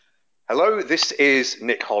Hello, this is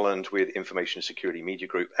Nick Holland with Information Security Media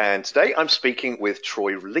Group, and today I'm speaking with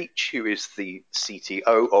Troy Leach, who is the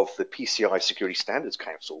CTO of the PCI Security Standards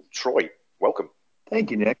Council. Troy, welcome.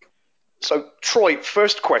 Thank you, Nick. So, Troy,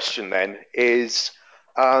 first question then is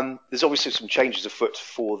there's obviously some changes afoot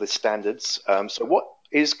for the standards. So, what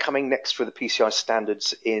is coming next for the PCI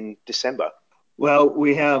standards in December? Well,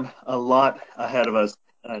 we have a lot ahead of us,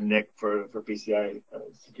 Nick, for PCI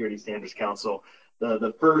Security Standards Council.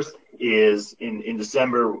 The first is in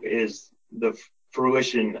December is the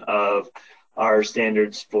fruition of our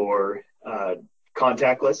standards for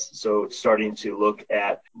contactless. So starting to look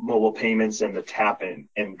at mobile payments and the tap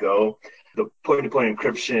and go. The point-to-point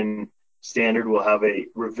encryption standard will have a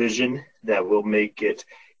revision that will make it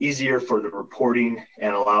easier for the reporting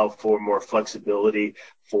and allow for more flexibility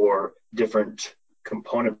for different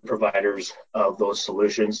component providers of those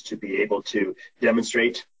solutions to be able to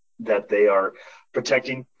demonstrate that they are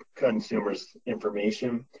protecting consumers'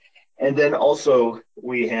 information. And then also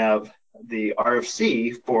we have the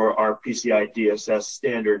RFC for our PCI DSS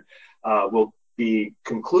standard will be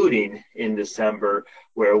concluding in December,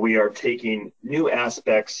 where we are taking new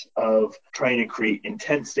aspects of trying to create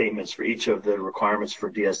intent statements for each of the requirements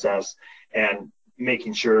for DSS and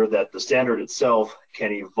making sure that the standard itself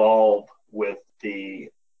can evolve with the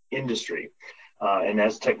industry and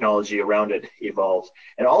as technology around it evolves.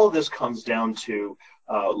 And all of this comes down to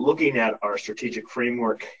looking at our strategic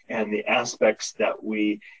framework and the aspects that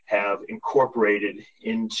we have incorporated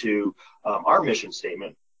into our mission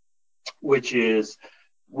statement, which is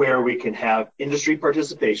where we can have industry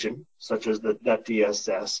participation, such as that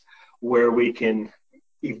DSS, where we can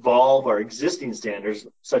evolve our existing standards,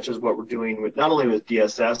 such as what we're doing with not only with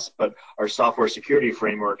DSS, but our software security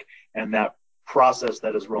framework and that process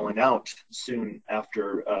that is rolling out soon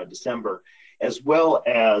after December, as well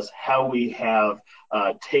as how we have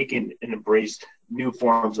taken and embraced new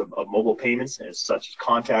forms of mobile payments, such as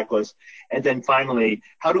contactless. And then finally,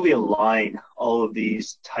 how do we align all of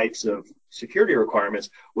these types of security requirements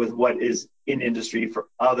with what is in industry for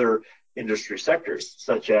other industry sectors,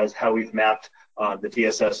 such as how we've mapped the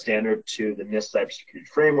DSS standard to the NIST cybersecurity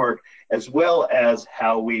framework, as well as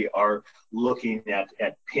how we are looking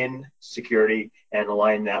at PIN security and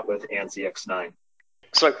align that with ANSI X9.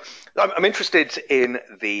 So I'm interested in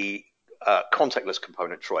the contactless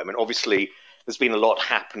component, Troy. I mean, obviously, there's been a lot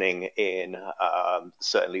happening in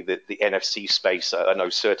certainly the NFC space. I know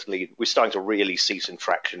certainly we're starting to really see some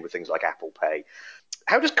traction with things like Apple Pay.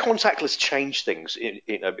 How does contactless change things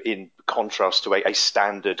in contrast to a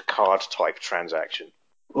standard card type transaction?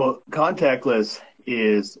 Well, contactless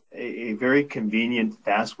is a very convenient,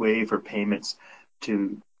 fast way for payments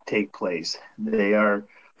to take place. They are,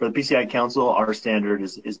 for the PCI Council, our standard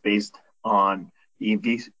is based on the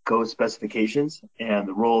EMV code specifications, and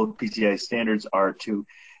the role of PCI standards are to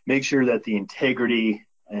make sure that the integrity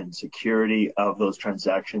and security of those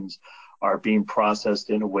transactions are being processed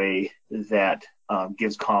in a way that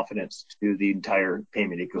gives confidence to the entire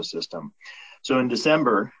payment ecosystem. So in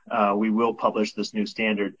December, we will publish this new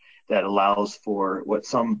standard that allows for what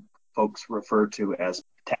some folks refer to as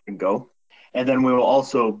tap and go. And then we will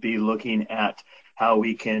also be looking at how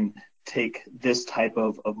we can take this type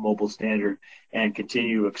of mobile standard and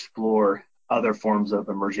continue to explore other forms of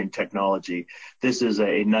emerging technology. This is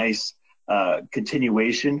a nice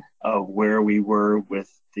continuation of where we were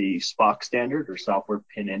with the SPOC standard, or software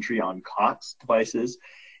pin entry on COTS devices.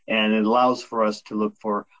 And it allows for us to look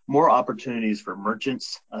for more opportunities for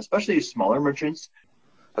merchants, especially smaller merchants.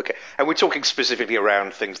 Okay, and we're talking specifically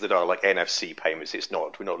around things that are like NFC payments. We're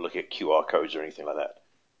not looking at QR codes or anything like that.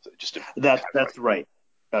 So That's right.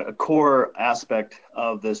 A core aspect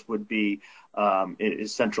of this would be it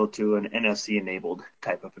is central to an NFC enabled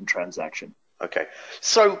type of a transaction. Okay,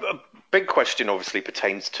 so a big question obviously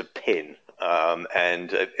pertains to PIN,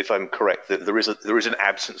 and if I'm correct, that there is an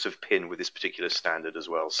absence of PIN with this particular standard as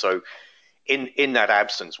well. So, in that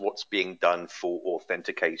absence, what's being done for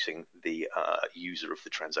authenticating the user of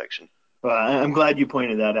the transaction? Well, I'm glad you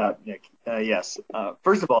pointed that out, Nick. Yes.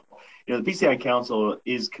 First of all, the PCI Council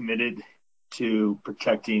is committed to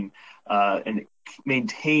protecting and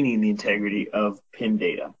maintaining the integrity of PIN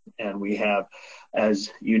data. And we have,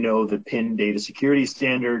 as you know, the PIN data security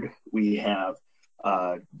standard. We have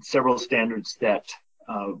several standards that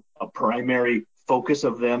a primary focus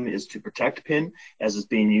of them is to protect PIN as it's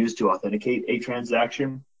being used to authenticate a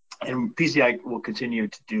transaction. And PCI will continue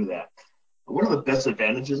to do that. One of the best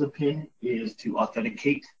advantages of PIN is to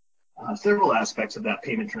authenticate several aspects of that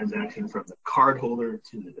payment transaction, from the cardholder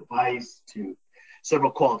to the device to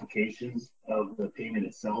several qualifications of the payment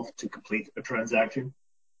itself to complete a transaction.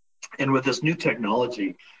 And with this new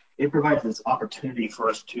technology, it provides this opportunity for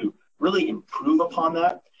us to really improve upon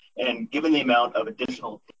that. And given the amount of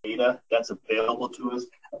additional data that's available to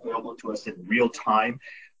us in real time,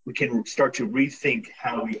 we can start to rethink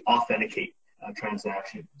how we authenticate a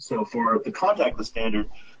transaction. So for the contactless standard,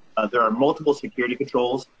 there are multiple security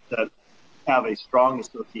controls that have a strong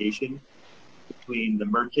association between the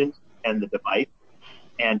merchant and the device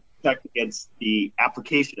and protect against the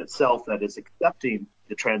application itself that is accepting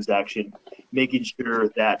the transaction, making sure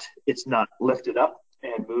that it's not lifted up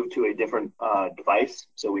and moved to a different device.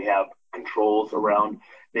 So we have controls around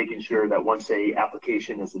making sure that once a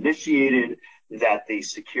application is initiated, that the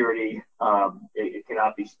security it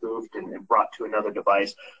cannot be spoofed and brought to another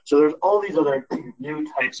device. So there's all these other new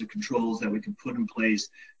types of controls that we can put in place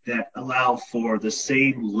that allow for the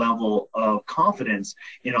same level of confidence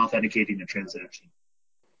in authenticating a transaction.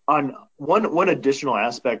 On one additional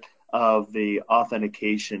aspect of the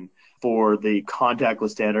authentication for the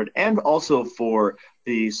contactless standard and also for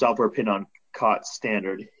the software pin on COT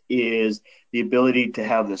standard is the ability to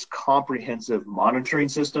have this comprehensive monitoring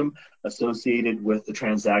system associated with the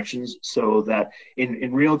transactions so that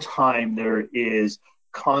in real time there is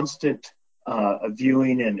constant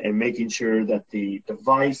viewing and making sure that the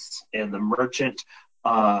device and the merchant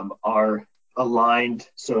are aligned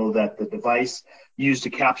so that the device used to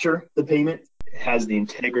capture the payment has the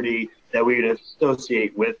integrity that we would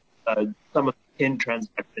associate with some of the PIN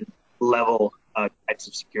transaction level types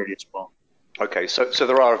of security as well. Okay, so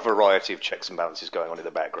there are a variety of checks and balances going on in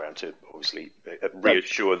the background to obviously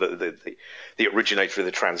reassure the originator of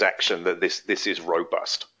the transaction that this is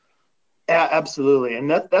robust. Yeah, absolutely, and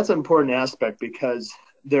that's an important aspect because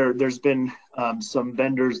there's been some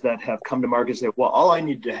vendors that have come to market and say, well, all I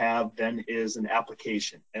need to have then is an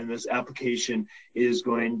application, and this application is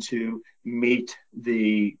going to meet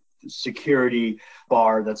the security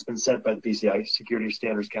bar that's been set by the PCI Security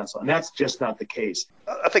Standards Council, and that's just not the case.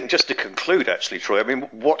 I think just to conclude, actually, Troy, I mean,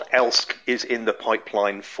 what else is in the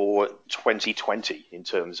pipeline for 2020 in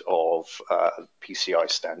terms of PCI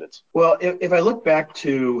standards? Well, if I look back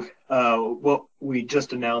to what we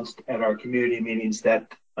just announced at our community meetings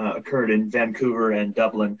that occurred in Vancouver and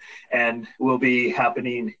Dublin and will be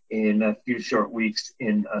happening in a few short weeks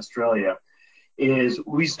in Australia, is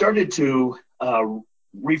we started to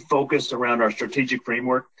refocus around our strategic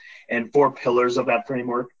framework and 4 pillars of that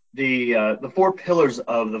framework. The 4 pillars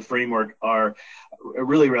of the framework are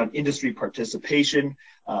really around industry participation.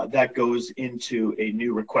 That goes into a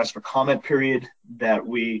new request for comment period that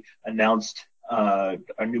we announced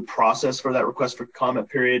a new process for that request for comment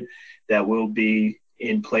period that will be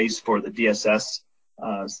in place for the DSS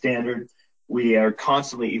standard. We are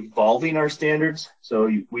constantly evolving our standards.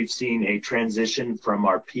 So we've seen a transition from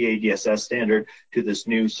our PADSS standard to this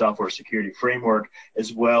new software security framework,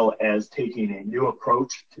 as well as taking a new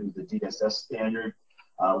approach to the DSS standard.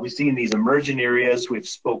 We've seen these emerging areas. We've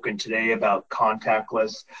spoken today about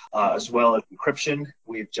contactless, as well as encryption.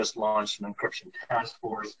 We've just launched an encryption task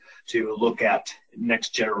force to look at next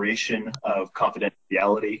generation of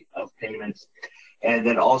confidentiality of payments, and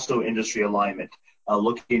then also industry alignment.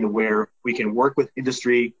 Looking where we can work with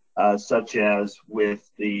industry, such as with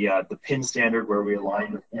the PIN standard, where we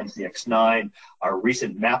align with MCX9, our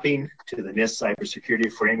recent mapping to the NIST cybersecurity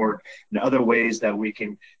framework, and other ways that we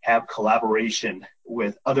can have collaboration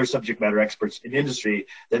with other subject matter experts in industry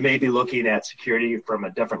that may be looking at security from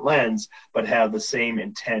a different lens, but have the same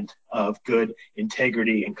intent of good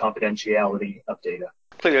integrity and confidentiality of data.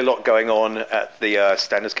 Clearly a lot going on at the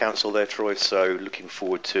Standards Council there, Troy, so looking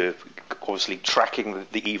forward to obviously tracking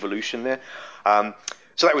the evolution there.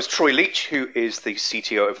 So that was Troy Leach, who is the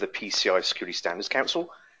CTO of the PCI Security Standards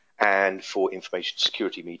Council. And for Information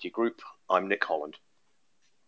Security Media Group, I'm Nick Holland.